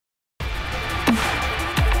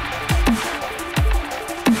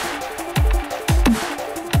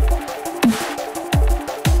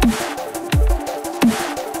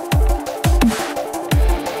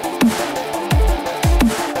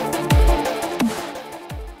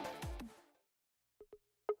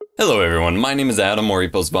Hello everyone, my name is Adam or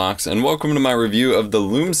EposVox, and welcome to my review of the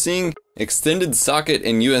Lumsing extended socket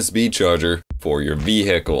and USB charger for your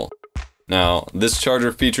vehicle. Now, this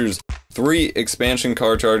charger features 3 expansion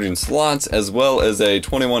car charging slots as well as a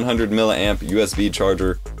 2100 milliamp USB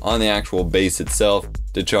charger on the actual base itself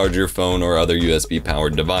to charge your phone or other USB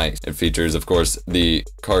powered device. It features, of course, the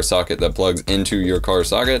car socket that plugs into your car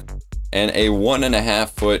socket and a 1.5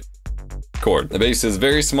 foot cord. The base is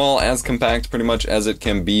very small, as compact pretty much as it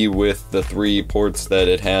can be with the 3 ports that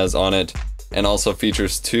it has on it, and also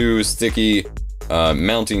features 2 sticky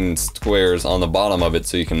mounting squares on the bottom of it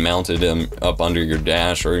so you can mount it up under your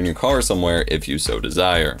dash or in your car somewhere if you so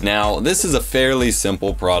desire. Now, this is a fairly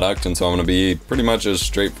simple product, and so I'm going to be pretty much as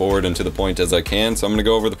straightforward and to the point as I can, so I'm going to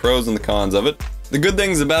go over the pros and the cons of it. The good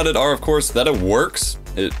things about it are, of course, that it works.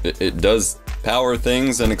 It does power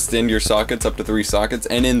things and extend your sockets up to 3 sockets,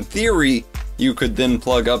 and in theory you could then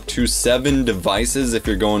plug up to 7 devices if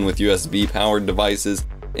you're going with USB powered devices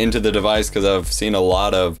into the device, because I've seen a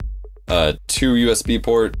lot of 2 USB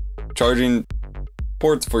port charging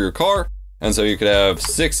ports for your car, and so you could have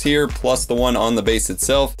 6 here plus the one on the base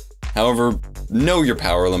itself. However, know your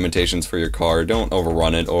power limitations for your car, don't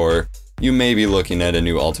overrun it, or you may be looking at a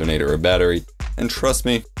new alternator or battery, and trust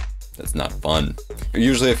me, that's not fun.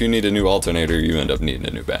 Usually if you need a new alternator, you end up needing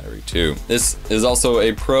a new battery too. This is also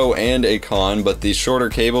a pro and a con, but the shorter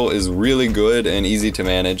cable is really good and easy to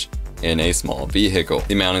manage in a small vehicle.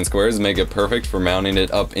 The mounting squares make it perfect for mounting it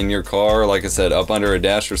up in your car, like I said, up under a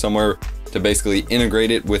dash or somewhere, to basically integrate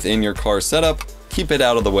it within your car setup, keep it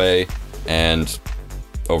out of the way, and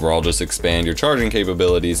overall just expand your charging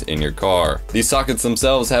capabilities in your car. These sockets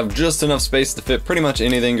themselves have just enough space to fit pretty much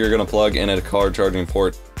anything you're going to plug in a car charging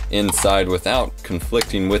port inside without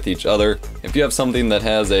conflicting with each other. If you have something that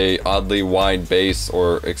has a oddly wide base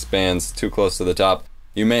or expands too close to the top,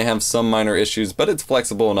 you may have some minor issues, but it's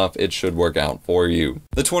flexible enough it should work out for you.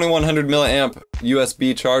 The 2100 milliamp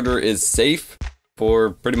USB charger is safe for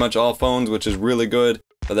pretty much all phones, which is really good,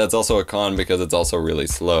 but that's also a con because it's also really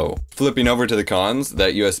slow. Flipping over to the cons,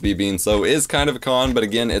 that USB being slow is kind of a con, but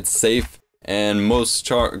again, it's safe, and most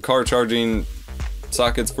car charging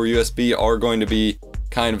sockets for USB are going to be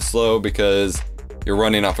kind of slow because you're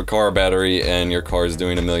running off a car battery and your car is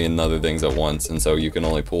doing a million other things at once, and so you can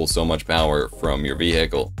only pull so much power from your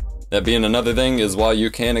vehicle. That being another thing is, while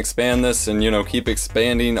you can expand this and, you know, keep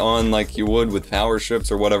expanding on like you would with power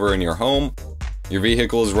strips or whatever in your home, your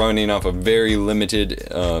vehicle is running off a very limited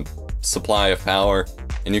supply of power,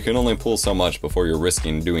 and you can only pull so much before you're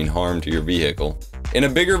risking doing harm to your vehicle. In a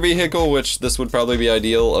bigger vehicle, which this would probably be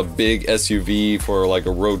ideal, a big SUV for like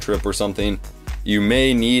a road trip or something, you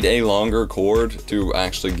may need a longer cord to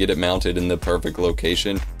actually get it mounted in the perfect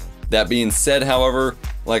location. That being said, however,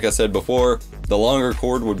 like I said before, the longer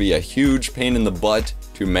cord would be a huge pain in the butt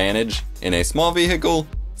to manage in a small vehicle,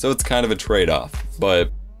 so it's kind of a trade-off.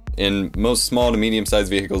 But in most small to medium-sized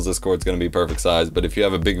vehicles, this cord's going to be perfect size, but if you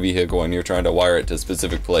have a big vehicle and you're trying to wire it to a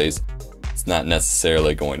specific place, it's not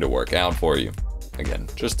necessarily going to work out for you. Again,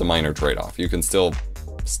 just a minor trade-off. You can still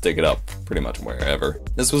stick it up pretty much wherever.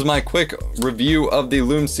 This was my quick review of the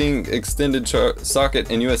Lumsing extended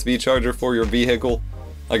socket and USB charger for your vehicle.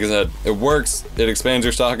 Like I said, it works, it expands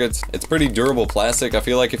your sockets, it's pretty durable plastic. I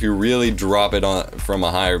feel like if you really drop it from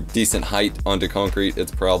a decent height onto concrete,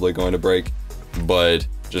 it's probably going to break, but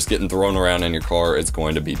just getting thrown around in your car, it's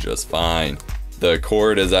going to be just fine. The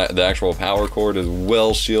cord is the actual power cord is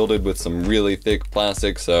well shielded with some really thick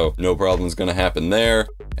plastic, so no problem's gonna happen there.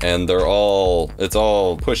 And it's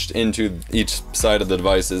all pushed into each side of the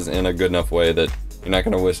devices in a good enough way that you're not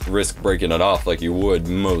gonna risk breaking it off like you would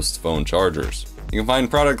most phone chargers. You can find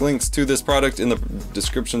product links to this product in the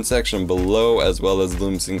description section below, as well as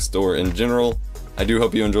Lumsing store in general. I do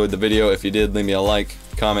hope you enjoyed the video. If you did, leave me a like,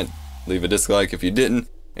 comment, leave a dislike if you didn't,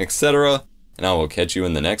 etc. And I will catch you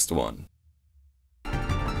in the next one.